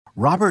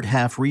Robert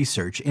Half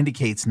research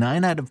indicates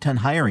 9 out of 10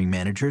 hiring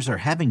managers are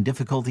having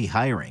difficulty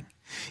hiring.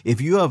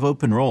 If you have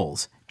open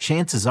roles,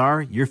 chances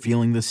are you're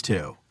feeling this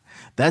too.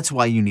 That's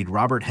why you need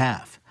Robert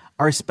Half.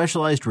 Our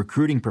specialized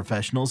recruiting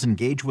professionals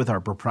engage with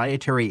our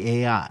proprietary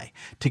AI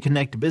to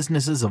connect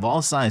businesses of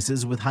all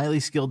sizes with highly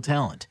skilled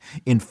talent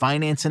in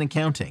finance and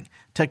accounting,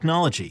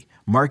 technology,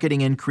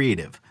 marketing and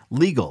creative,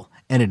 legal,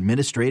 and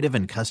administrative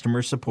and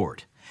customer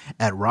support.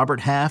 At Robert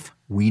Half,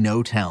 we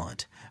know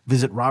talent.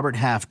 Visit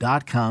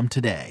roberthalf.com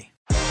today.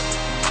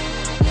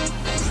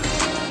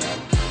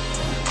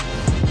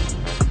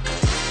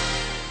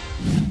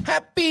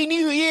 Happy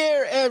New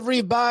Year,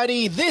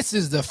 everybody. This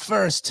is the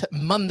first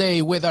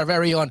Monday with our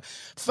very own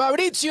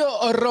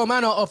Fabrizio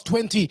Romano of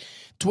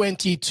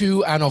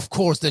 2022. And of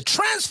course, the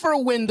transfer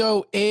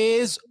window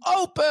is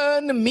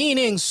open,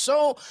 meaning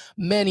so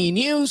many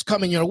news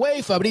coming your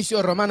way.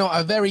 Fabrizio Romano,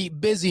 a very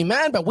busy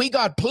man, but we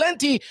got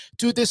plenty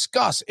to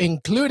discuss,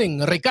 including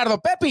Ricardo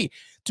Pepi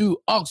to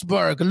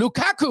Augsburg,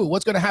 Lukaku,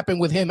 what's going to happen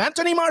with him,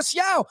 Anthony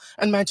Martial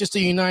and Manchester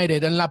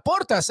United, and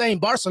Laporta saying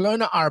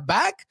Barcelona are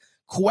back?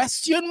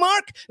 Question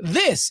mark?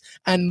 This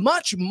and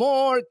much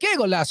more. Que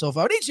Golazo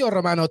Fabrizio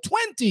Romano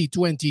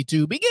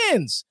 2022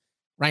 begins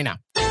right now.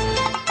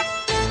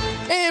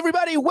 Hey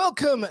everybody,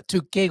 welcome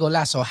to Que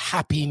Golazo.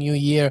 Happy New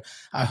Year.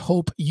 I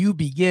hope you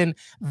begin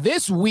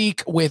this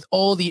week with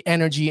all the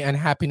energy and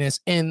happiness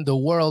in the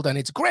world. And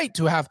it's great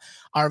to have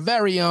our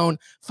very own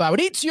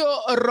Fabrizio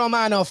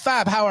Romano.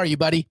 Fab, how are you,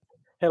 buddy?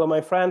 Hello,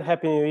 my friend.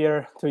 Happy New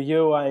Year to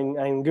you.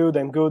 I'm good.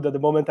 I'm good. At the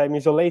moment, I'm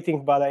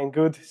isolating, but I'm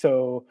good.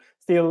 So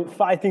still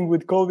fighting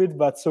with COVID,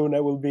 but soon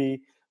I will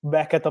be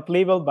back at top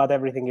level. But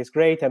everything is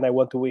great. And I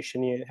want to wish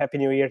a Happy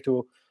New Year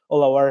to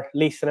all our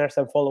listeners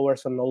and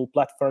followers on all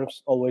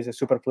platforms. Always a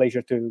super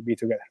pleasure to be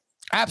together.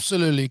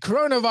 Absolutely.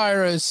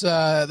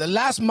 Coronavirus, the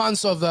last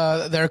months of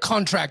their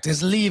contract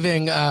is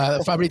leaving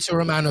Fabrizio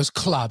Romano's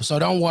club. So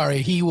don't worry.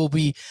 He will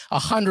be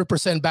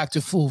 100% back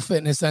to full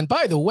fitness. And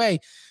by the way,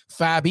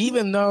 Fab,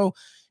 even though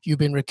you've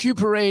been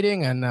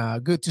recuperating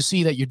and good to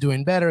see that you're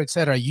doing better,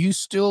 etc., you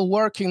still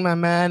working, my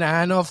man.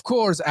 And of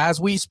course,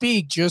 as we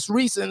speak, just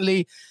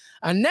recently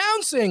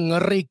announcing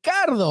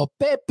Ricardo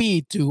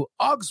Pepi to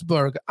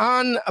Augsburg.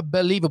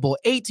 Unbelievable.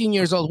 18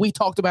 years old. We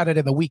talked about it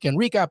in the weekend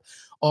recap,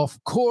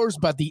 of course,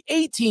 but the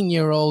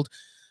 18-year-old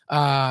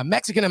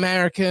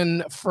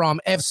Mexican-American from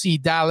FC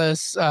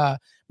Dallas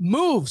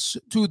moves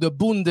to the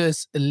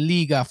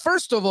Bundesliga.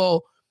 First of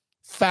all,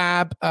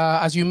 Fab,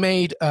 as you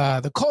made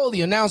the call,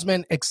 the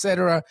announcement,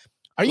 etc.,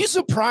 are you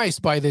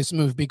surprised by this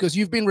move? Because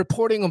you've been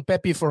reporting on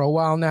Pepi for a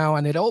while now,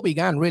 and it all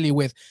began really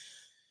with,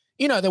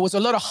 there was a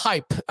lot of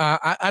hype.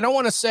 I don't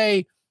want to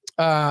say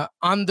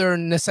under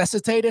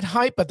necessitated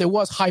hype, but there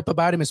was hype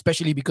about him,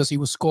 especially because he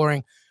was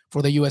scoring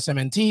for the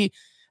USMNT,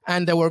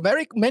 and there were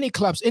very many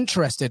clubs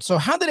interested. So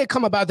how did it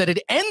come about that it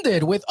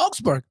ended with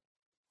Augsburg?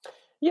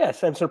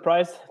 Yes, I'm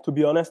surprised. To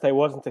be honest, I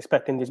wasn't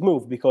expecting this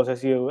move because,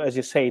 as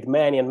you said,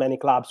 many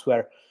clubs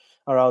were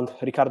around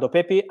Ricardo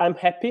Pepi. I'm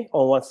happy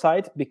on one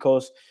side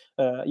because,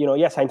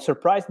 yes, I'm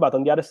surprised, but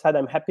on the other side,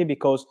 I'm happy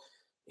because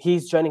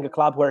he's joining a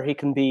club where he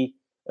can be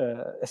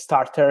a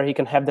starter. He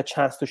can have the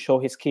chance to show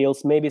his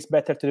skills. Maybe it's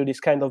better to do this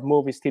kind of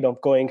move instead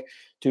of going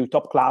to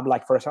top club,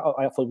 like, for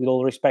example, with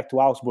all respect to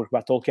Augsburg,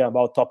 but talking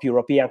about top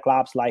European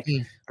clubs like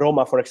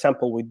Roma, for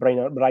example, with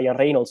Brian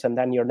Reynolds, and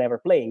then you're never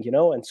playing,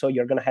 and so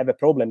you're going to have a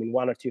problem in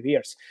 1 or 2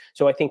 years.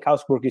 So I think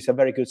Augsburg is a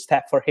very good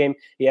step for him.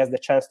 He has the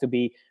chance to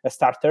be a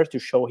starter, to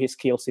show his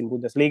skills in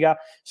Bundesliga.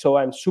 So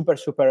I'm super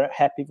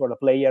happy for the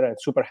player and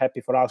super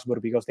happy for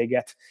Augsburg because they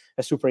get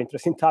a super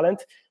interesting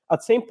talent. At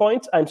the same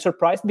point, I'm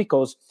surprised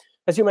because,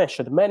 as you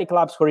mentioned, many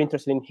clubs were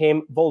interested in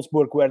him.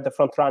 Wolfsburg were the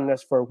front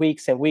runners for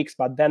weeks and weeks,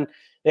 but then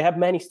they have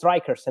many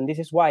strikers, and this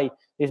is why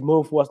this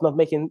move was not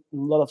making a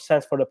lot of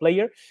sense for the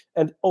player.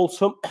 And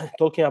also,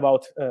 talking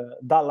about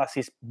Dallas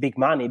is big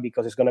money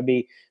because it's going to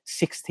be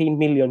 16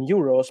 million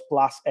euros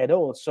plus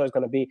add-ons, so it's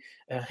going to be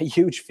a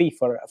huge fee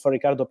for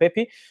Ricardo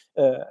Pepi.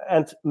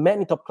 And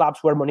many top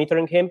clubs were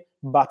monitoring him,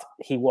 but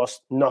he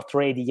was not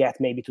ready yet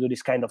maybe to do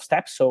this kind of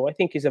steps. So I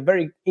think it's a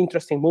very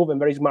interesting move and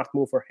very smart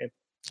move for him.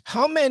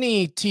 How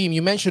many teams,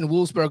 you mentioned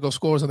Wolfsburg, of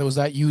course, and there was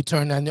that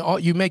U-turn, and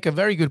you make a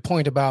very good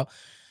point about,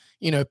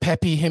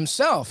 Pepi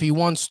himself. He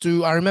wants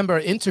to, I remember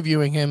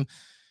interviewing him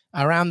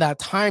around that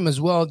time as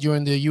well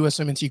during the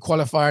USMNT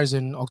qualifiers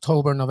in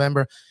October,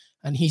 November,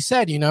 and he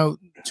said, to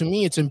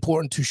me, it's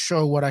important to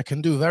show what I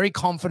can do. Very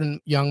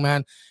confident young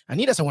man, and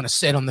he doesn't want to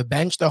sit on the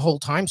bench the whole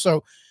time.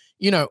 So,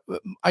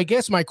 I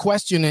guess my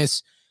question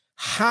is,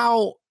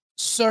 how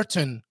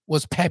certain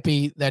was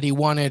Pepi that he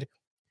wanted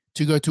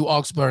to go to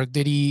Augsburg?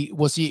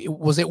 Was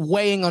it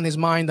weighing on his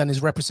mind and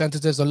his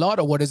representatives a lot,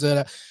 or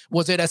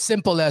was it as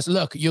simple as,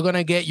 look, you're going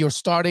to get your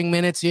starting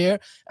minutes here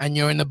and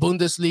you're in the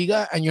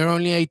Bundesliga and you're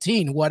only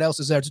 18. What else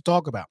is there to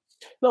talk about?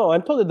 No,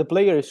 I'm told that the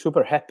player is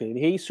super happy.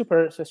 He's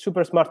a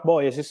super smart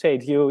boy, as you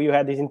said. You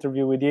had this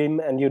interview with him,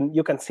 and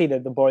you can see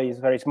that the boy is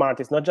very smart.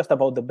 It's not just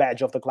about the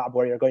badge of the club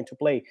where you're going to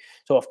play.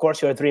 So, of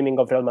course, you're dreaming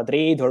of Real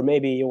Madrid, or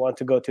maybe you want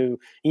to go to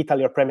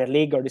Italy or Premier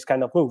League or this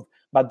kind of move.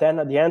 But then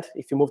at the end,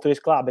 if you move to this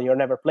club and you're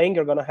never playing,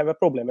 you're going to have a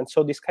problem. And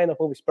so this kind of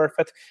move is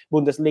perfect.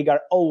 Bundesliga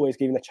are always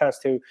giving a chance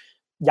to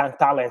young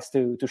talents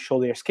to show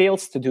their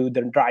skills, to do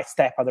the right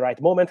step at the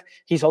right moment.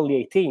 He's only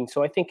 18,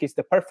 so I think it's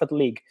the perfect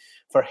league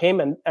for him.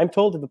 And I'm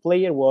told that the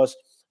player was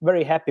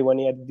very happy when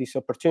he had this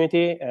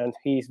opportunity, and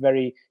he's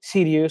very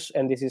serious.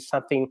 And this is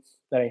something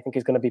that I think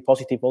is going to be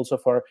positive also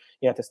for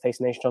United States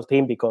national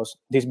team, because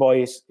this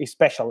boy is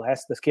special,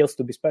 has the skills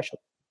to be special.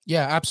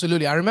 Yeah,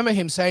 absolutely. I remember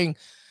him saying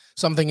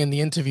something in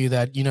the interview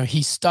that,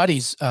 he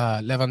studies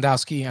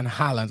Lewandowski and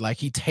Haaland, like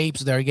he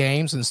tapes their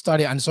games and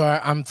study. And so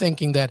I'm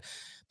thinking that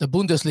the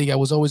Bundesliga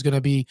was always going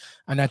to be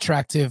an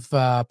attractive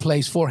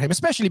place for him,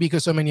 especially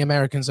because so many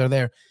Americans are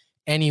there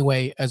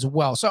anyway as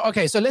well. So,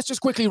 okay, so let's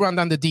just quickly run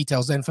down the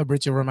details then,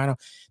 Fabrizio Romano.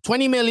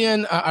 20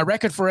 million, a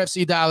record for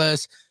FC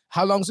Dallas.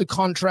 How long's the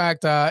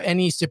contract?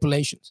 Any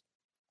stipulations?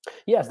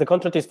 Yes, the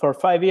contract is for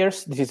 5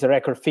 years. This is a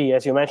record fee,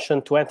 as you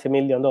mentioned, $20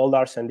 million,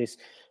 and this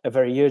a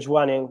very huge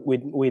one, and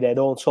with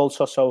add-ons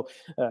also. So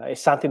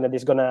it's something that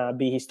is going to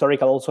be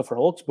historical also for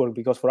Augsburg,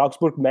 because for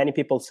Augsburg, many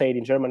people say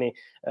in Germany,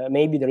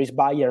 maybe there is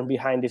Bayern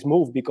behind this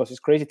move, because it's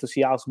crazy to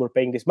see Augsburg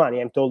paying this money.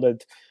 I'm told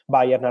that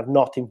Bayern are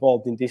not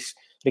involved in this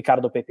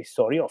Ricardo Pepi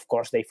story. Of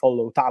course, they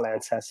follow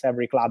talents as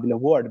every club in the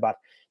world, but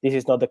this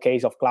is not the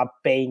case of club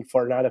paying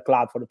for another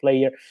club for the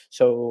player.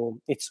 So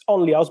it's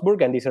only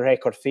Augsburg, and it's a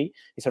record fee.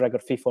 It's a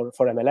record fee for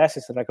MLS.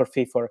 It's a record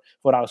fee for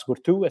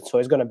Augsburg too. And so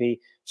it's going to be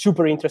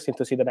super interesting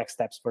to see the next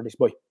steps for this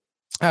boy.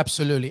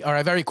 Absolutely. All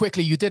right, very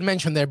quickly, you did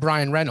mention there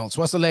Brian Reynolds.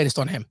 What's the latest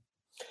on him?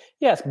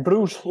 Yes,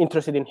 Bruges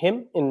interested in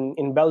him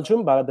in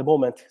Belgium, but at the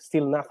moment,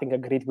 still nothing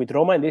agreed with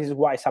Roma. And this is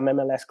why some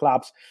MLS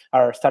clubs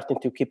are starting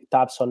to keep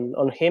tabs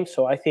on him.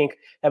 So I think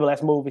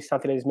MLS move is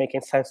something that is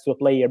making sense to a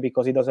player,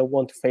 because he doesn't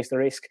want to face the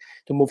risk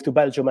to move to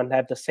Belgium and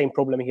have the same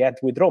problem he had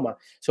with Roma.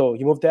 So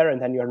you move there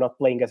and then you're not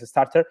playing as a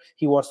starter.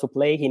 He wants to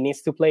play. He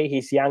needs to play.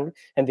 He's young.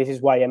 And this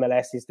is why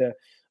MLS is the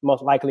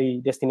most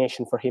likely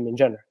destination for him in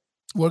general.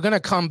 We're going to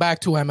come back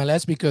to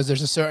MLS because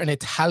there's a certain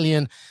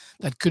Italian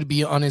that could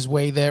be on his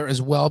way there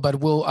as well. But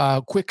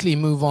we'll quickly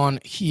move on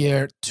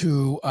here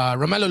to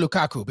Romelu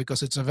Lukaku,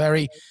 because it's a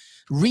very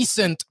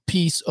recent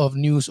piece of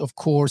news, of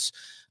course.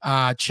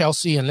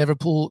 Chelsea and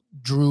Liverpool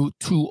drew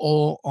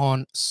 2-2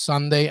 on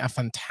Sunday. A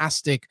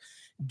fantastic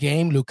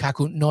game.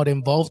 Lukaku not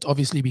involved,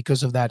 obviously,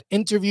 because of that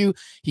interview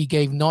he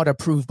gave, not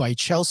approved by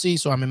Chelsea.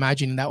 So I'm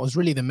imagining that was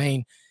really the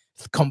main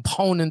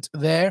component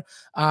there.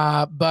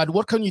 But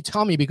what can you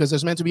tell me? Because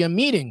there's meant to be a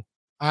meeting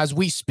as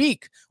we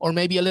speak, or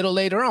maybe a little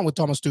later on, with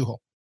Thomas Tuchel.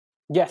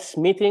 Yes,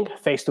 meeting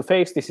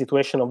face-to-face. The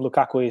situation of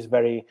Lukaku is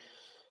very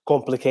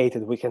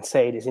complicated. We can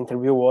say this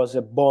interview was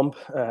a bomb,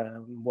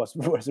 was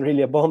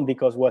really a bomb,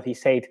 because what he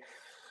said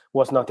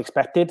was not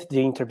expected.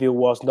 The interview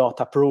was not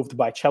approved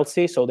by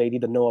Chelsea, so they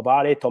didn't know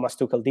about it. Thomas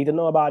Tuchel didn't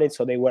know about it,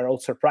 so they were all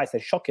surprised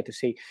and shocked to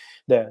see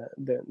the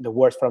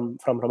words from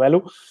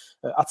Romelu.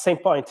 At the same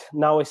point,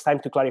 now it's time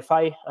to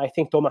clarify. I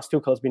think Thomas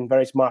Tuchel has been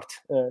very smart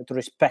to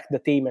respect the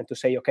team and to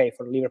say, okay,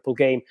 for the Liverpool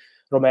game,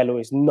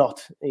 Romelu is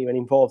not even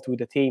involved with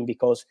the team,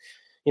 because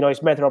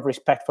it's a matter of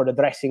respect for the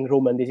dressing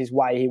room, and this is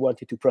why he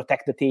wanted to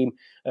protect the team.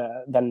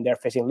 Then they were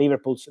facing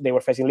Liverpool,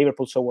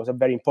 so it was a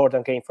very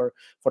important game for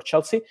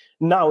Chelsea.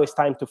 Now it's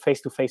time to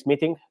face-to-face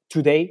meeting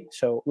today,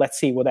 so let's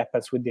see what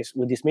happens with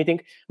this meeting.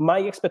 My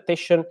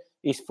expectation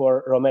is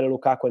for Romelu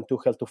Lukaku and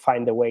Tuchel to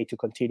find a way to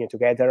continue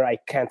together. I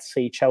can't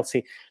see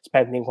Chelsea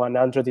spending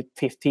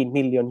 115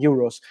 million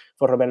euros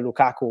for Romelu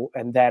Lukaku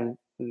and then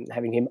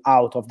having him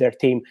out of their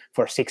team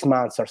for 6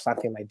 months or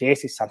something like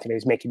this. Is something that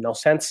is making no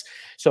sense.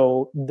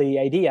 So the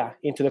idea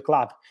into the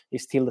club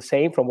is still the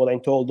same. From what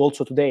I'm told,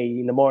 also today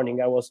in the morning,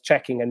 I was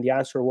checking, and the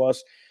answer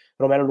was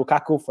Romelu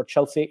Lukaku for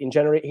Chelsea in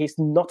January. He's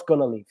not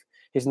going to leave.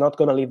 He's not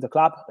going to leave the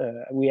club.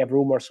 We have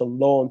rumors on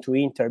loan to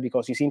Inter,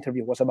 because his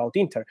interview was about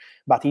Inter,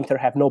 but Inter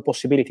have no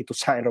possibility to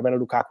sign Romelu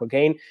Lukaku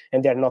again,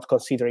 and they're not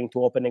considering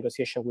to open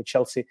negotiation with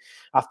Chelsea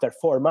after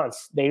 4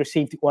 months. They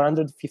received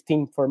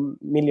 115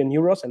 million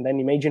euros, and then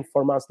imagine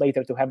 4 months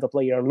later to have the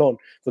player on loan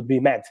would be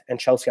mad, and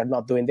Chelsea are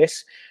not doing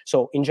this.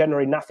 So in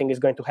January, nothing is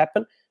going to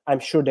happen. I'm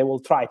sure they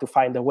will try to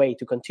find a way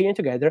to continue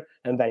together,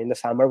 and then in the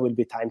summer will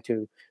be time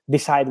to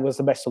decide what's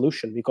the best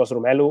solution, because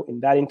Romelu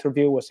in that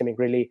interview was seeming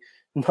really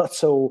not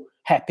so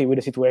happy with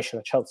the situation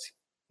at Chelsea.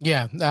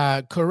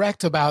 Yeah,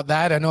 correct about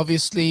that. And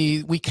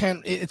obviously we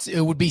can't,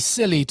 it would be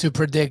silly to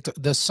predict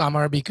the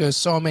summer, because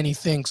so many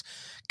things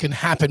can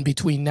happen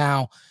between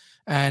now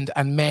and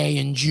May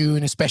and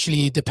June,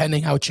 especially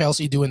depending how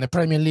Chelsea do in the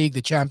Premier League,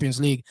 the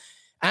Champions League,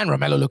 and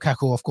Romelu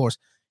Lukaku, of course,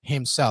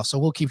 himself. So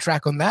we'll keep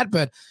track on that.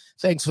 But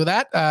thanks for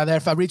that. There,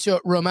 Fabrizio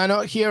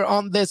Romano here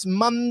on this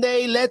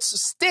Monday.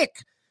 Let's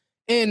stick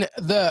in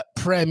the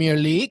Premier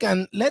League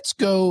and let's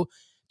go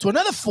to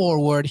another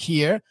forward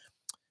here.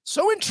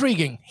 So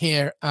intriguing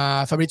here,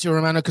 Fabrizio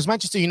Romano, because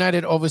Manchester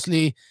United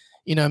obviously,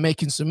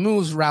 making some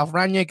moves. Ralph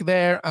Rangnick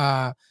there,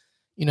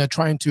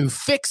 trying to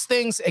fix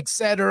things,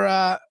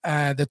 etc.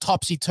 The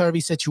topsy-turvy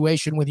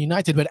situation with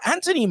United. But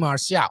Anthony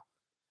Martial,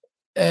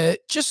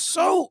 just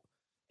so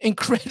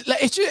incredible.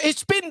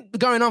 It's been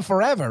going on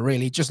forever,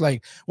 really, just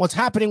like what's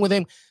happening with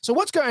him. So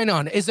what's going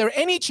on? Is there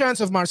any chance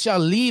of Martial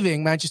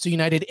leaving Manchester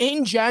United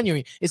in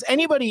January? Is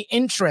anybody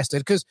interested?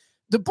 Because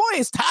the boy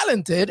is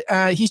talented.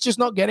 He's just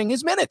not getting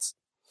his minutes.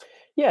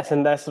 Yes,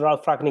 and as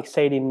Ralf Rangnick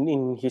said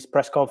in his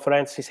press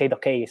conference, he said,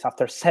 okay, it's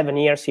after 7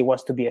 years, he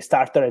wants to be a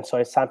starter. And so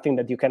it's something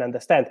that you can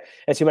understand.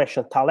 As you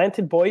mentioned,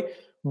 talented boy,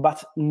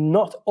 but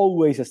not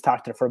always a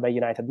starter for Man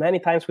United. Many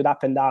times with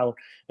up and down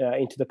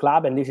into the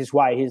club, and this is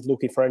why he's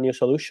looking for a new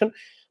solution.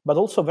 But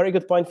also very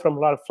good point from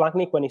Ralf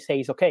Rangnick when he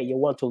says, okay, you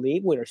want to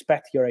leave, we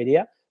respect your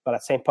idea, but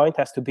at the same point, it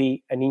has to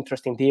be an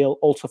interesting deal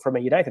also for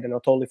Man United and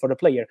not only for the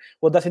player.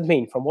 What does it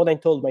mean? From what I'm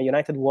told, Man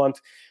United want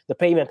the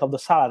payment of the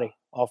salary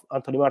of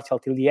Anthony Martial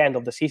till the end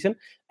of the season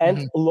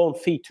and loan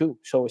fee too.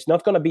 So it's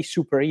not going to be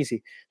super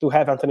easy to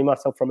have Anthony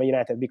Martial from Man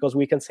United because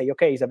we can say,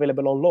 okay, he's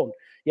available on loan.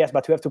 Yes,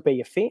 but you have to pay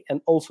a fee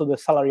and also the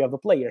salary of the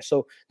player.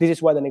 So this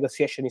is why the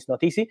negotiation is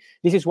not easy.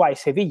 This is why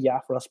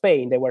Sevilla from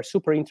Spain, they were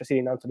super interested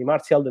in Anthony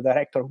Martial. The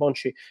director,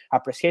 Monchi,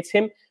 appreciates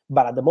him.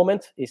 But at the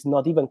moment, it's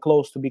not even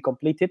close to be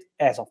completed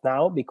as of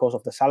now because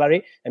of the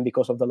salary and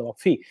because of the loan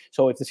fee.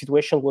 So if the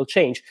situation will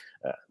change,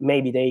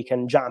 maybe they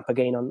can jump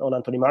again on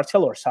Anthony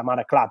Martial or some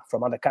other club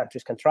from other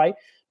countries can try.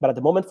 But at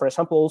the moment, for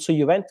example, also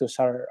Juventus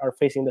are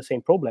facing the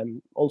same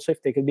problem. Also,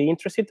 if they could be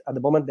interested, at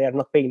the moment, they are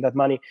not paying that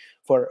money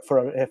for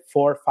a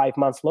 4 or 5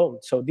 months loan.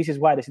 So this is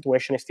why the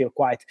situation is still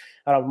quite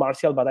around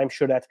Martial. But I'm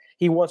sure that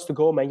he wants to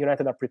go. Man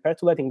United are prepared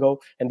to let him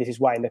go. And this is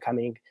why in the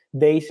coming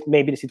days,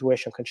 maybe the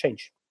situation can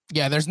change.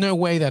 Yeah, there's no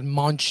way that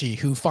Monchi,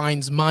 who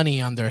finds money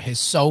under his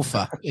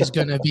sofa, is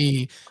going to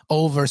be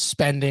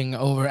overspending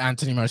over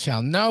Anthony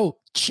Martial. No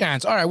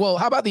chance. All right, well,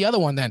 how about the other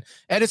one then?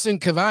 Edinson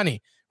Cavani.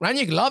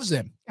 Rangnick loves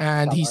him,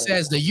 and he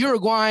says the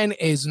Uruguayan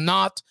is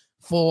not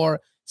for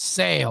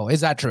sale.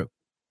 Is that true?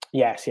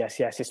 Yes,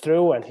 it's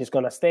true, and he's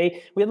going to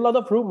stay. We had a lot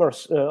of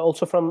rumors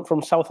also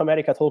from South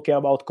America talking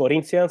about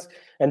Corinthians,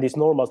 and it's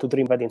normal to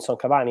dream Edinson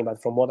Cavani,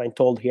 but from what I'm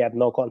told, he had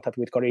no contact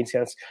with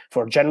Corinthians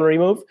for January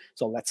move.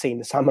 So let's see in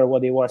the summer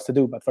what he wants to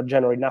do, but for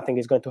January, nothing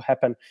is going to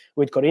happen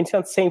with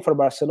Corinthians. Same for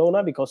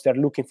Barcelona, because they're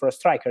looking for a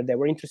striker. They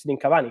were interested in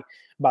Cavani,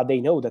 but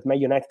they know that Man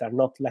United are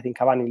not letting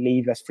Cavani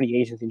leave as free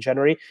agent in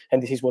January,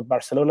 and this is what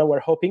Barcelona were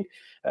hoping.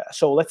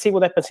 So let's see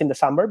what happens in the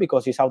summer,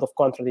 because he's out of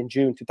contract in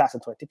June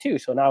 2022.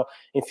 So now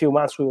in a few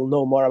months, we will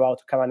know more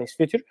about Cavani's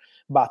future.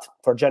 But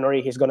for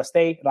January, he's going to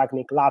stay.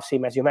 Rangnick loves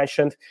him, as you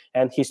mentioned,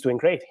 and he's doing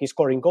great. He's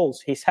scoring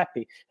goals. He's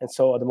happy. And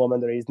so at the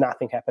moment, there is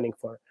nothing happening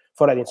for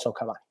Edinson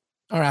Cavani.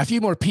 All right, a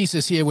few more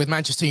pieces here with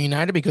Manchester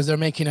United because they're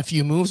making a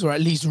few moves, or at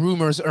least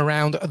rumors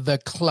around the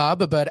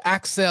club. But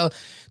Axel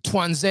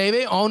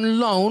Tuanzebe on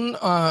loan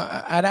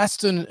at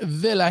Aston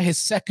Villa, his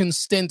second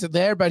stint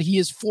there, but he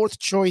is fourth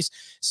choice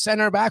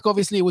center back.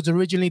 Obviously, it was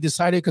originally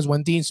decided because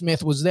when Dean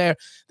Smith was there,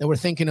 they were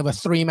thinking of a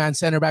three-man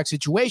center back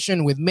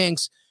situation with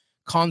Minks,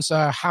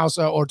 Konsa,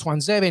 Hausa, or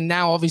Tuanzebe.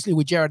 Now, obviously,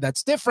 with Gerrard,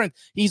 that's different.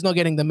 He's not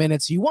getting the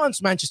minutes he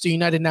wants. Manchester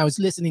United now is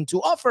listening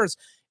to offers.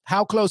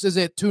 How close is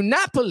it to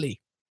Napoli?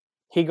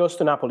 He goes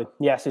to Napoli.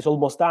 Yes, it's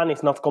almost done.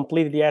 It's not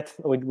completed yet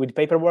with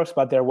paperwork,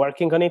 but they're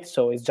working on it.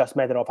 So it's just a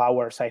matter of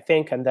hours, I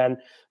think. And then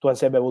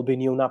Tuanzebe will be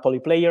new Napoli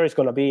player. It's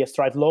going to be a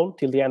straight loan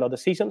till the end of the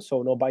season,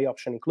 so no buy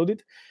option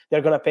included.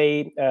 They're going to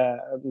pay a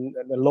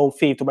loan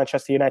fee to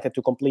Manchester United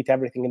to complete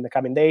everything in the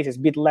coming days. It's a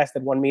bit less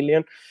than 1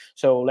 million.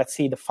 So let's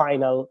see the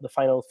final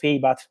fee,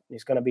 but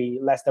it's going to be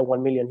less than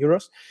 1 million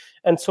euros.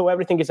 And so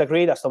everything is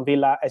agreed. Aston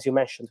Villa, as you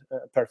mentioned,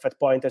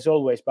 perfect point as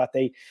always, but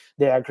they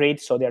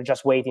agreed. So they're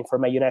just waiting for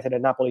Man United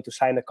and Napoli to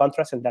sign the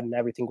contracts, and then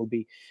everything will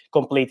be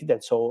completed.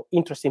 And so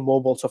interesting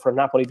move also for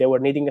Napoli. They were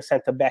needing a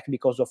centre back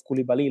because of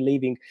Koulibaly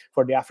leaving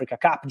for the Africa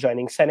Cup,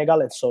 joining Senegal.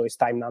 And so it's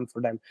time now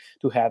for them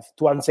to have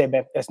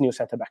Tuanzebe as new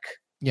centre back.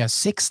 Yeah,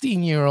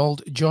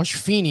 16-year-old Josh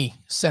Feeney,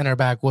 center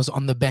back, was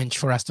on the bench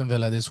for Aston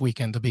Villa this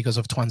weekend because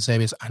of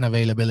Tuanzebe's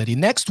unavailability.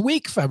 Next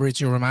week,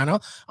 Fabrizio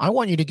Romano, I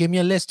want you to give me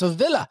a list of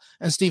Villa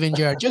and Steven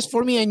Gerrard, just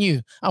for me and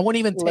you. I won't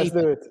even tape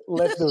it.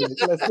 Let's do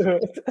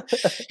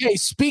it. Hey,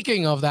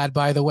 speaking of that,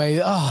 by the way,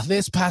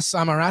 this past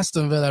summer,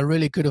 Aston Villa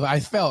really could have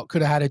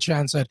had a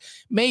chance at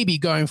maybe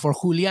going for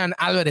Julian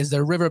Alvarez,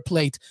 the River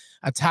Plate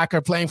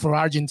attacker playing for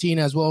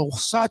Argentina as well.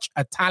 Such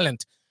a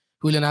talent,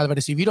 Julian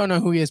Alvarez. If you don't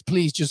know who he is,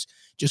 please just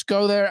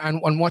go there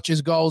and watch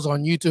his goals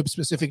on YouTube,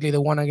 specifically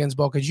the one against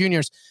Boca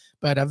Juniors.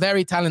 But a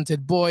very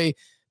talented boy.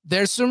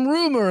 There's some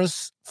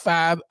rumors,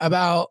 Fab,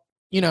 about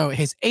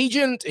his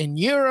agent in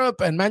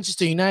Europe and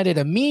Manchester United,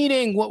 a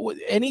meeting.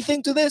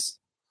 Anything to this?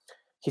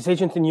 His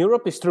agent in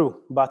Europe is true,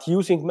 but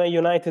using Man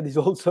United is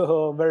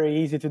also very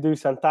easy to do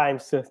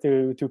sometimes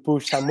to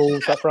push some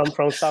moves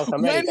from South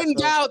America. When in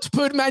doubt,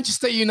 put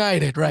Manchester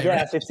United, right?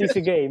 Yes, it's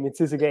easy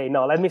game.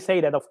 No, let me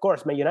say that, of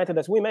course, Man United,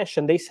 as we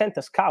mentioned, they sent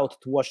a scout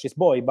to watch this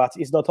boy, but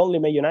it's not only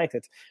Man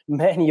United.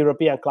 Many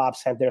European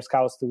clubs sent their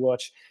scouts to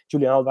watch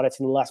Julian Alvarez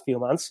in the last few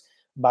months.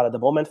 But at the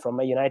moment, from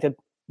Man United,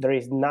 there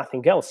is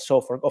nothing else.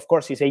 So, of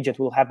course, his agent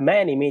will have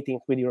many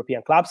meetings with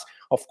European clubs.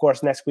 Of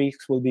course, next week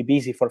will be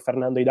busy for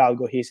Fernando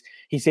Hidalgo,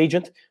 his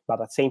agent.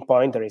 But at the same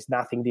point, there is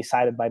nothing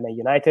decided by Man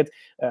United.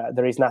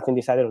 There is nothing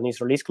decided on his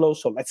release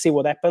clause. So let's see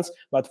what happens.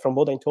 But from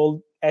what I'm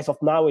told, as of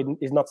now, it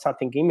is not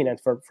something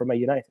imminent for Man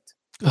United.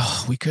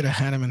 Oh, we could have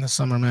had him in the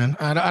summer, man.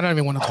 I don't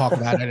even want to talk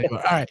about it anymore.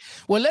 All right.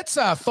 Well, let's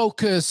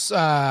focus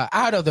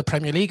out of the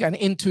Premier League and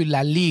into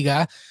La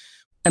Liga.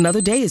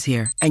 Another day is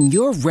here, and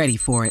you're ready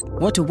for it.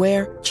 What to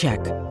wear? Check.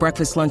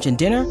 Breakfast, lunch, and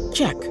dinner?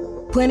 Check.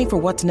 Planning for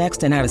what's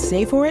next and how to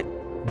save for it?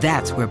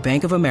 That's where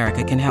Bank of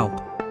America can help.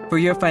 For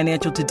your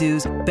financial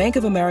to-dos, Bank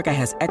of America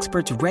has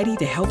experts ready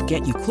to help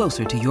get you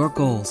closer to your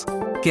goals.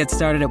 Get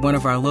started at one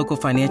of our local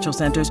financial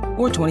centers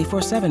or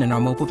 24/7 in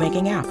our mobile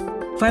banking app.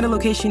 Find a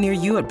location near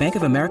you at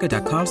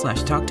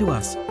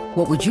bankofamerica.com/talktous.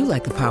 What would you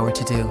like the power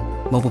to do?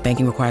 Mobile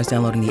banking requires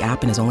downloading the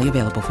app and is only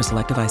available for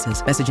select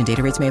devices. Message and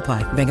data rates may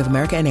apply. Bank of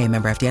America N.A.,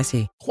 member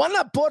FDIC. Juan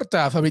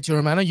Laporta, Fabrizio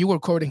Romano, you were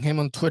quoting him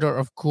on Twitter,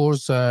 of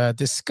course,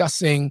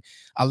 discussing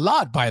a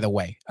lot, by the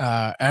way.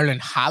 Erling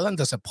Haaland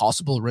as a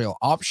possible real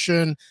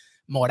option.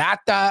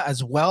 Morata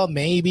as well,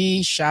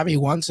 maybe. Xavi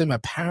wants him,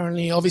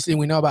 apparently. Obviously,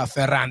 we know about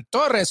Ferran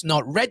Torres,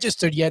 not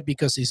registered yet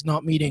because he's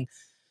not meeting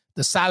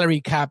the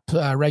salary cap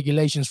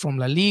regulations from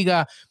La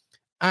Liga.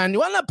 And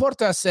Juan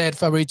Laporta said,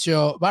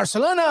 Fabrizio,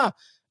 Barcelona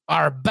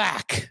are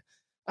back.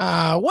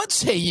 What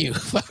say you,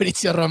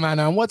 Fabrizio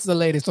Romano? And what's the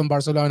latest on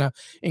Barcelona,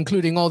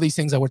 including all these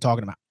things that we're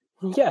talking about?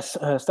 Yes,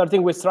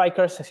 starting with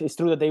strikers, it's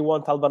true that they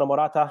want Alvaro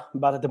Morata,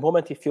 but at the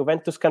moment, if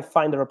Juventus can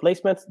find a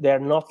replacement, they're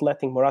not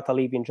letting Morata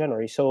leave in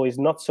January, so it's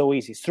not so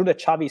easy. It's true that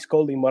Xavi is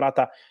calling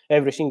Morata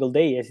every single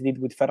day, as he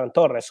did with Ferran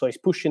Torres, so he's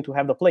pushing to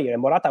have the player,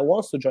 and Morata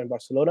wants to join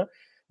Barcelona,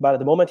 but at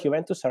the moment,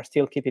 Juventus are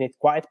still keeping it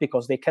quiet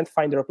because they can't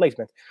find a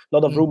replacement. A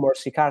lot of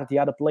rumors, Ricardo,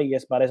 other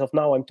players, but as of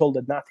now, I'm told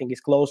that nothing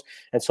is close,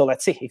 and so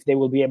let's see if they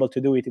will be able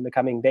to do it in the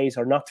coming days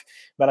or not,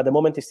 but at the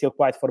moment, it's still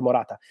quiet for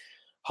Morata.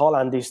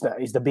 Haaland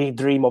is the big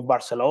dream of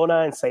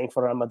Barcelona, and same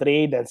for Real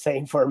Madrid, and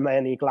same for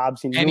many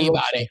clubs in Anybody,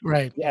 Europe.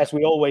 right? As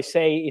we always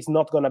say, it's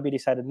not going to be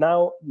decided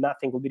now.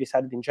 Nothing will be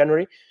decided in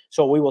January.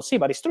 So we will see.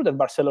 But it's true that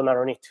Barcelona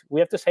are on it.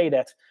 We have to say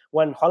that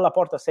when Juan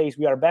Laporta says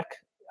we are back,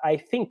 I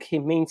think he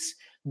means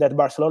that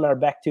Barcelona are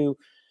back to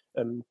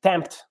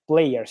tempt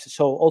players.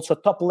 So also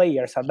top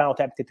players are now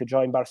tempted to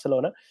join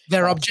Barcelona.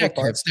 Their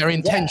objectives, their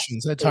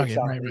intentions, their target.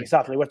 Exactly, right.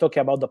 Exactly. We're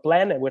talking about the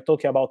plan, and we're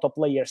talking about top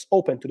players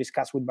open to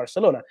discuss with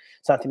Barcelona,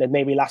 something that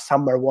maybe last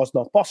summer was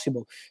not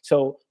possible.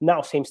 So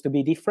now seems to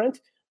be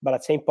different. But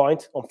at the same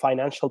point, on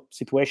financial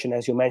situation,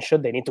 as you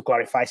mentioned, they need to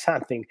clarify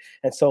something.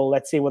 And so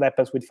let's see what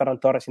happens with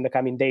Ferran Torres in the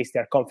coming days.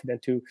 They're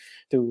confident to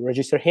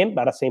register him.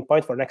 But at the same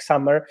point, for next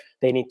summer,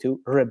 they need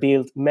to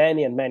rebuild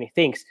many and many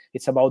things.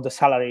 It's about the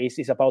salaries.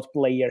 It's about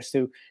players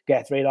to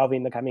get rid of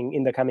in the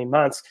coming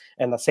months.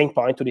 And at the same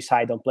point, to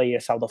decide on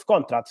players out of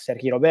contract.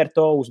 Sergi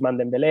Roberto, Ousmane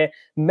Dembélé,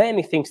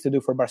 many things to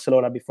do for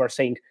Barcelona before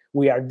saying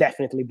we are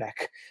definitely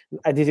back.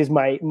 This is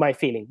my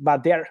feeling.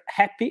 But they're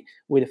happy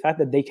with the fact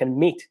that they can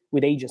meet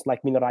with agents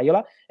like Mino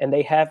Raiola, and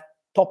they have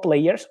top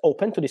players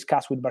open to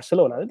discuss with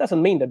Barcelona. It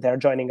doesn't mean that they're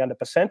joining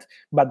 100%,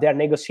 but they're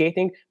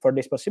negotiating for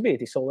this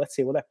possibility. So let's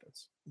see what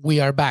happens. We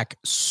are back,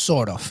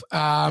 sort of.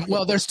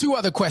 Well, there's two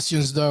other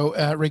questions, though,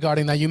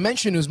 regarding that. You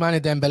mentioned Ousmane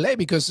Dembélé,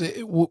 because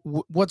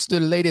what's the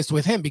latest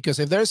with him? Because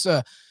if there's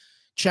a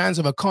chance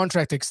of a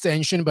contract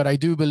extension, but I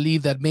do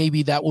believe that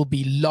maybe that will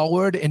be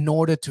lowered in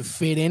order to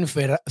fit in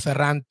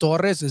Ferran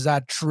Torres. Is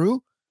that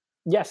true?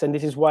 Yes, and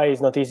this is why it's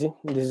not easy.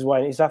 This is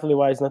exactly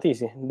why it's not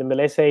easy.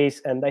 Dembélé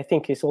says, and I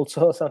think it's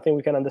also something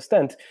we can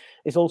understand,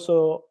 it's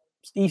also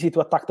easy to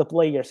attack the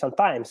player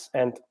sometimes.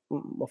 And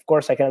of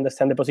course, I can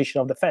understand the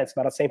position of the fans.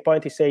 But at the same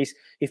point, he says,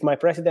 if my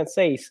president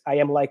says I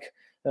am like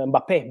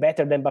Mbappé,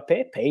 better than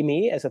Mbappé, pay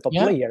me as a top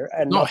player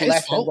and not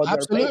less than what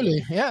they're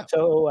paying. Yeah.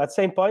 So at the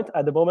same point,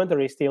 at the moment,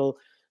 there is still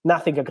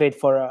nothing agreed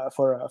for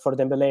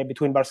Dembélé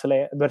between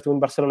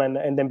Barcelona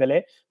and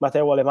Dembélé.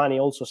 Matteo Alemany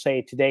also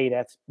said today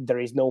that there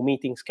is no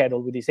meeting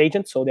scheduled with his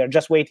agent, so they're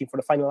just waiting for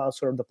the final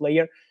answer of the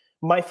player.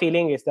 My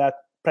feeling is that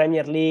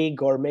Premier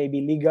League or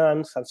maybe Ligue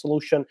 1, some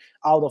solution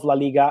out of La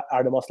Liga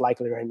are the most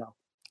likely right now.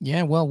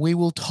 Yeah, well, we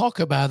will talk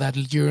about that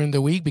during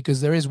the week, because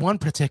there is one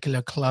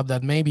particular club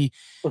that maybe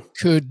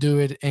could do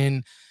it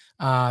in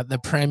the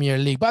Premier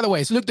League. By the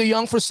way, is Luuk de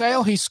Jong for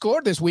sale? He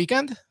scored this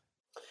weekend.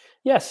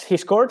 Yes, he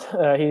scored.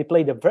 He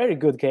played a very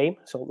good game.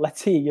 So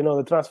let's see.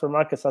 The transfer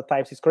markets at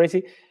times is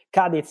crazy.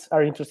 Cadiz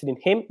are interested in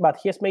him, but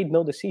he has made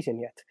no decision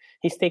yet.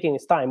 He's taking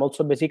his time.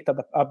 Also,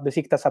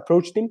 Besiktas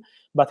approached him,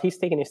 but he's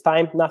taking his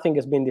time. Nothing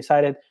has been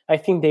decided. I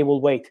think they will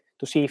wait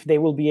to see if they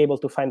will be able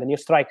to find a new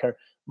striker,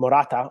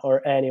 Morata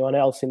or anyone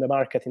else in the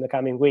market in the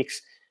coming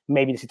weeks.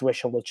 Maybe the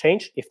situation will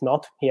change. If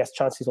not, he has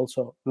chances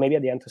also maybe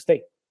at the end to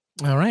stay.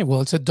 All right.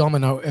 Well, it's a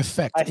domino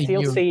effect. I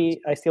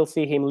still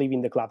see him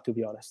leaving the club, to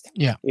be honest.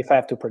 Yeah. If I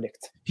have to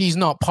predict. He's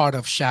not part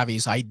of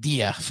Xavi's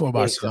idea for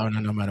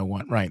Barcelona, no matter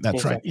what. Right.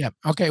 That's right. Yeah.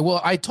 Okay. Well,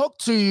 I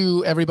talked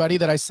to everybody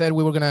that I said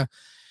we were going to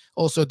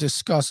also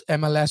discuss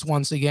MLS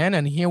once again.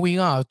 And here we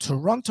are.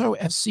 Toronto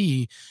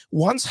FC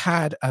once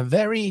had a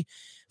very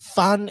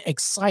fun,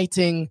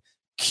 exciting,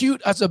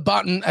 cute as a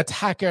button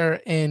attacker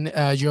in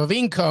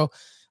Giovinco.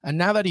 And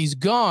now that he's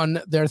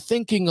gone, they're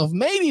thinking of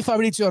maybe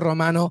Fabrizio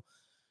Romano,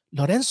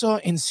 Lorenzo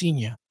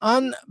Insigne.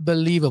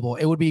 Unbelievable.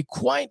 It would be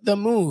quite the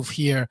move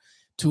here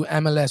to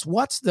MLS.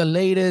 What's the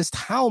latest?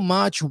 How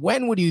much?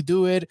 When would you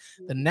do it?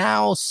 The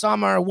now,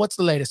 summer? What's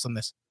the latest on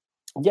this?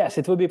 Yes,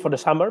 it will be for the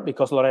summer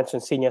because Lorenzo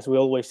Insigne, as we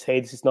always say,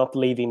 this is not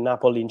leaving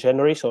Napoli in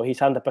January, so he's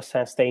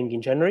 100% staying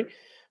in January.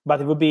 But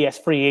it will be as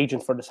free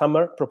agent for the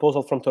summer.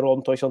 Proposal from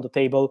Toronto is on the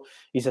table.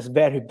 It's a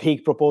very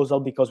big proposal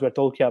because we're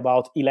talking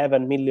about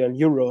 11 million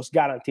euros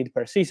guaranteed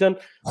per season,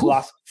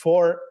 plus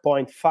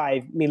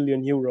 4.5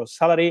 million euros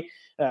salary,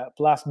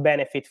 plus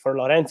benefit for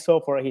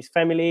Lorenzo, for his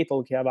family,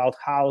 talking about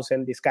house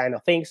and this kind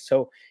of things.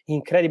 So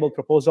incredible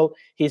proposal.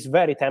 He's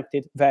very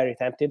tempted, very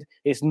tempted.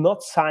 It's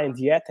not signed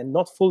yet and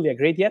not fully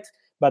agreed yet.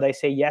 But I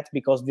say yet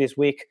because this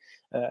week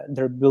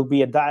there will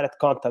be a direct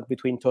contact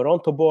between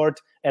Toronto board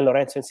and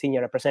Lorenzo Insigne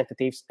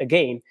representatives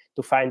again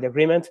to find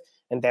agreement,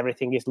 and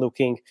everything is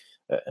looking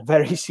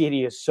very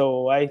serious.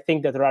 So I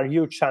think that there are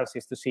huge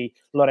chances to see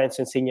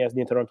Lorenzo Insigne as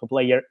the Toronto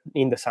player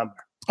in the summer.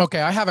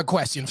 Okay, I have a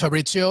question,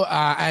 Fabrizio,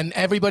 and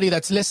everybody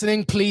that's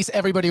listening, please,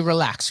 everybody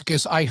relax,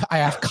 because I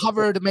have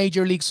covered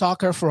Major League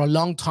Soccer for a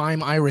long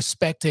time. I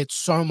respect it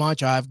so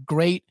much. I have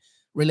great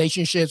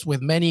relationships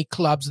with many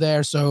clubs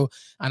there.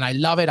 And I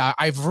love it.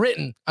 I've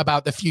written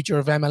about the future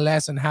of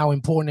MLS and how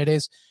important it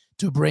is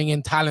to bring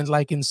in talent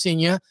like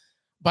Insigne.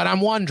 But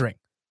I'm wondering,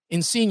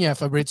 Insigne,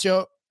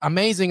 Fabrizio,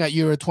 amazing at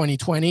Euro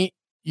 2020,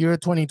 Euro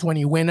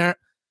 2020 winner.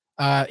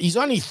 He's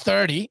only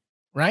 30,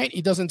 right?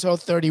 He doesn't turn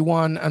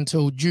 31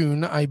 until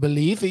June, I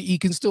believe. He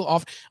can still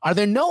offer. Are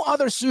there no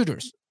other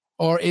suitors,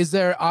 or is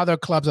there other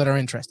clubs that are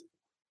interested?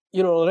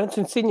 You know,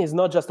 Lorenzo Insigne is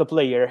not just a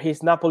player.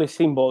 He's Napoli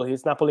symbol.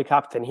 He's Napoli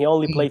captain. He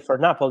only played for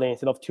Napoli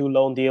instead of 2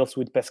 loan deals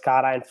with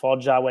Pescara and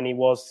Foggia when he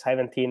was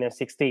 17 and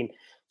 16.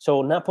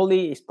 So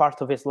Napoli is part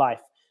of his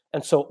life.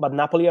 But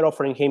Napoli are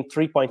offering him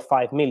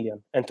 3.5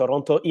 million and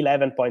Toronto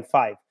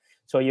 11.5.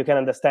 So you can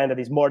understand that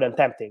it's more than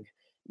tempting.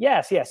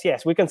 Yes.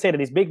 We can say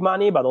that it's big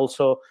money, but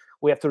also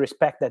we have to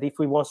respect that if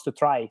he wants to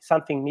try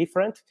something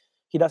different,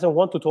 he doesn't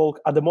want to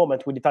talk at the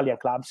moment with Italian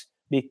clubs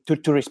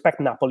to respect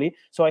Napoli.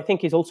 So I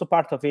think it's also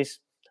part of his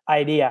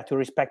idea to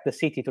respect the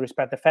city, to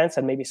respect the fans,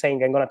 and maybe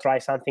saying I'm going to try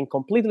something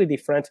completely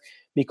different,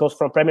 because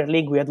from Premier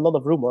League we had a lot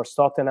of rumors,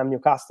 Tottenham,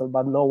 Newcastle,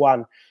 but no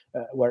one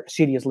were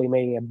seriously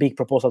making a big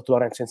proposal to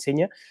Lorenzo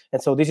Insigne.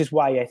 And so this is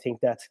why I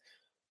think that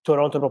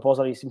Toronto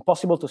proposal is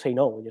impossible to say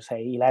no. When you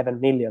say 11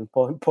 million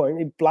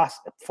plus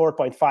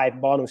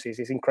 4.5 bonuses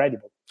is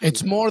incredible.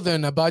 It's more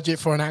than a budget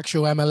for an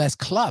actual MLS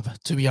club,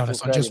 to be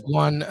honest, on just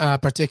one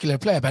particular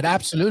player. But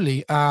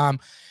absolutely. I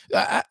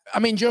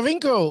mean,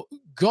 Giovinco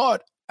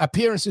got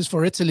appearances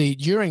for Italy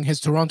during his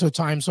Toronto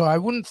time, so I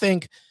wouldn't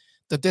think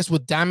that this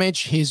would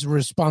damage his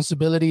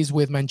responsibilities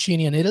with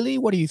Mancini in Italy.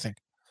 What do you think?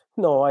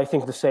 No, I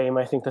think the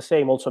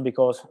same. Also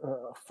because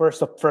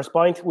first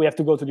point, we have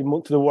to go to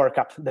the World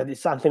Cup. That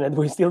is something that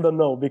we still don't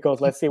know,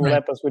 because let's see what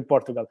happens with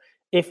Portugal.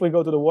 If we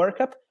go to the World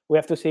Cup, we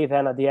have to see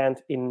then at the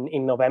end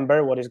in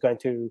November what is going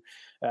to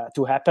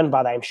happen.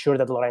 But I'm sure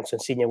that Lorenzo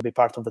Insigne will be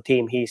part of the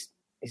team. He's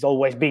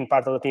always being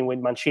part of the team with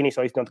Mancini,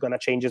 so he's not going to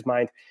change his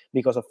mind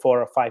because of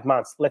 4 or 5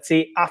 months. Let's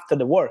see after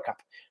the World Cup.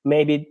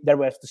 Maybe there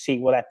we have to see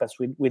what happens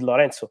with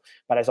Lorenzo.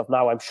 But as of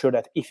now, I'm sure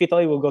that if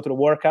Italy will go to the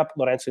World Cup,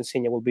 Lorenzo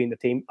Insigne will be in the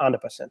team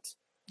 100%.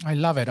 I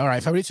love it. All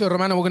right, Fabrizio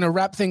Romano, we're going to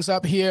wrap things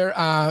up here.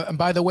 And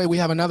by the way, we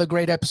have another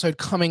great episode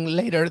coming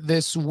later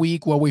this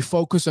week where we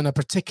focus on a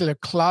particular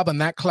club, and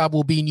that club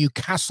will be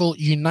Newcastle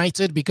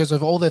United, because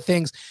of all the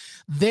things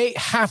they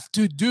have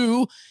to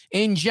do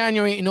in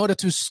January in order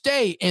to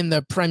stay in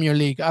the Premier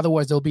League.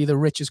 Otherwise, they'll be the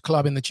richest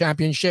club in the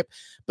Championship.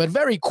 But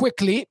very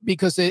quickly,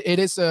 because it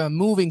is a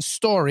moving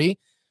story,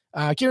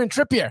 Kieran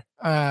Trippier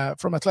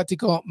from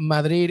Atletico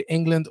Madrid,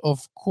 England,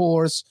 of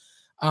course.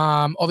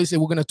 Obviously,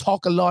 we're going to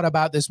talk a lot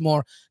about this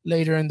more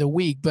later in the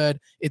week, but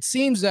it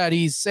seems that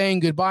he's saying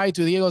goodbye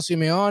to Diego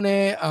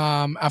Simeone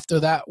after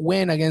that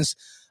win against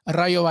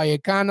Rayo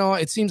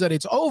Vallecano. It seems that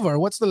it's over.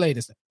 What's the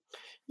latest?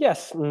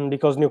 Yes,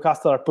 because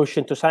Newcastle are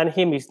pushing to sign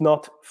him. He's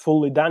not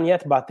fully done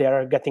yet, but they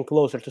are getting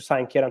closer to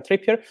sign Kieran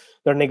Trippier.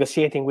 They're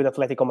negotiating with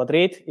Atletico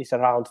Madrid. It's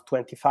around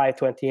 25,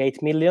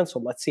 28 million. So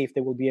let's see if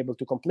they will be able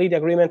to complete the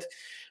agreement.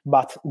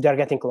 But they're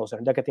getting closer.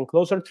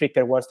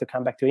 Trippier wants to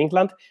come back to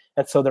England.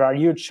 And so there are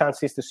huge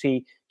chances to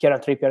see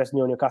Kieran Trippier as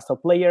new Newcastle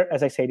player.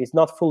 As I said, it's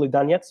not fully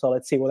done yet. So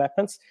let's see what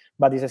happens.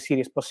 But it's a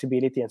serious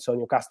possibility. And so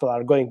Newcastle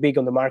are going big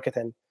on the market,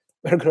 and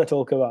we're going to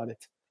talk about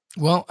it.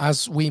 Well,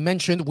 as we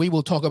mentioned, we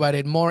will talk about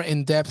it more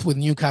in depth with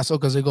Newcastle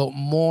because they got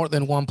more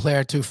than one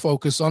player to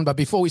focus on. But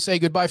before we say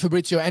goodbye,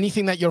 Fabrizio,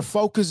 anything that you're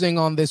focusing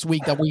on this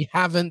week that we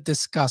haven't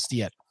discussed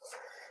yet?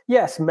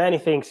 Yes, many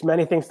things,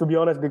 to be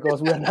honest,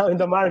 because we are now in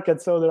the market.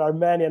 So there are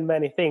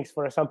many things.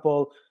 For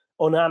example,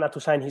 Onana to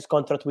sign his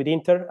contract with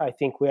Inter. I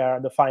think we are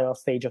at the final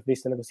stage of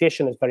this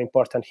negotiation. It's very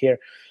important here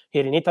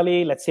in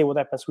Italy. Let's see what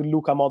happens with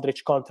Luka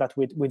Modric contract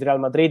with Real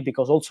Madrid,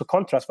 because also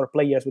contracts for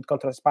players with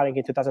contracts expiring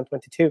in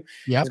 2022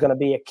 is going to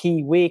be a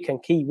key week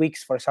and key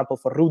weeks, for example,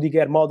 for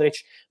Rudiger,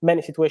 Modric,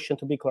 many situations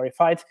to be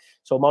clarified.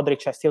 So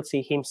Modric, I still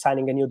see him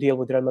signing a new deal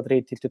with Real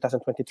Madrid till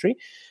 2023.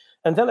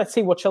 And then let's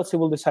see what Chelsea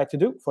will decide to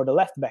do for the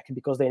left back,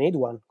 because they need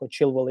one. With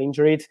Chilwell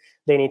injured,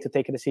 they need to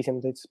take a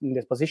decision in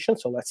this position.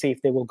 So let's see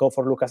if they will go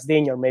for Lucas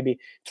Digne or maybe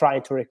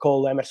trying to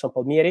recall Emerson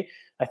Palmieri.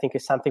 I think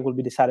it's something will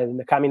be decided in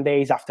the coming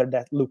days. After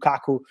that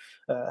Lukaku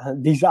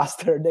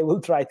disaster, they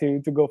will try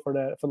to go for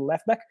the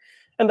left back.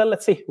 And then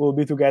let's see. We'll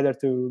be together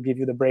to give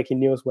you the breaking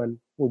news when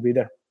we'll be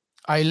there.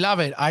 I love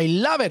it. I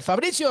love it.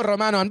 Fabrizio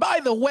Romano. And by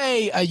the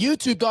way,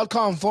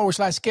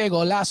 youtube.com/Que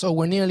Golazo.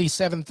 We're nearly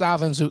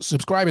 7,000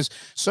 subscribers.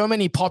 So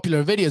many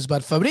popular videos.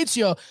 But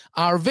Fabrizio,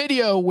 our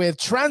video with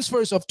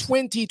transfers of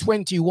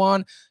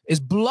 2021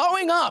 is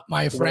blowing up,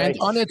 my friend,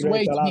 on its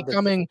way to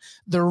becoming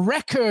the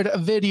record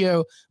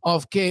video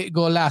of Que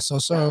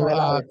Golazo.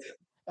 So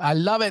I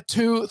love it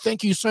too.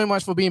 Thank you so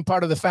much for being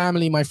part of the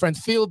family, my friend.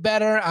 Feel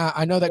better.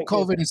 I know that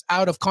COVID is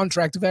out of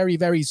contract very,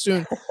 very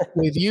soon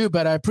with you,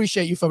 but I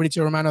appreciate you,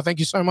 Fabrizio Romano. Thank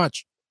you so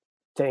much.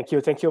 Thank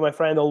you, my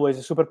friend. Always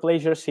a super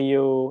pleasure. See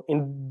you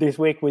in this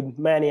week with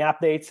many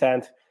updates,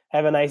 and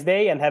have a nice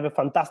day and have a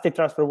fantastic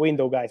transfer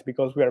window, guys,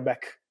 because we are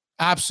back.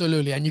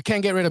 Absolutely. And you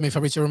can't get rid of me,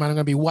 Fabrizio Romano. I'm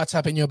going to be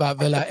WhatsApping you about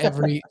Villa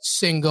every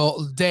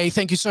single day.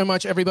 Thank you so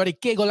much, everybody.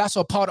 Que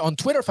Golazo Pod on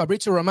Twitter,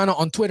 Fabrizio Romano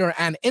on Twitter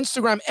and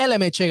Instagram,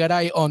 LM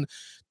Echegaray on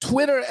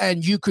Twitter.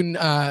 And you can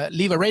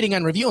leave a rating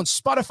and review on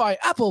Spotify,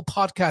 Apple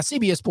Podcasts,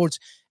 CBS Sports,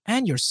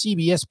 and your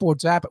CBS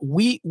Sports app.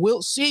 We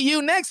will see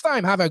you next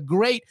time. Have a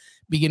great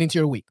beginning to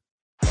your week.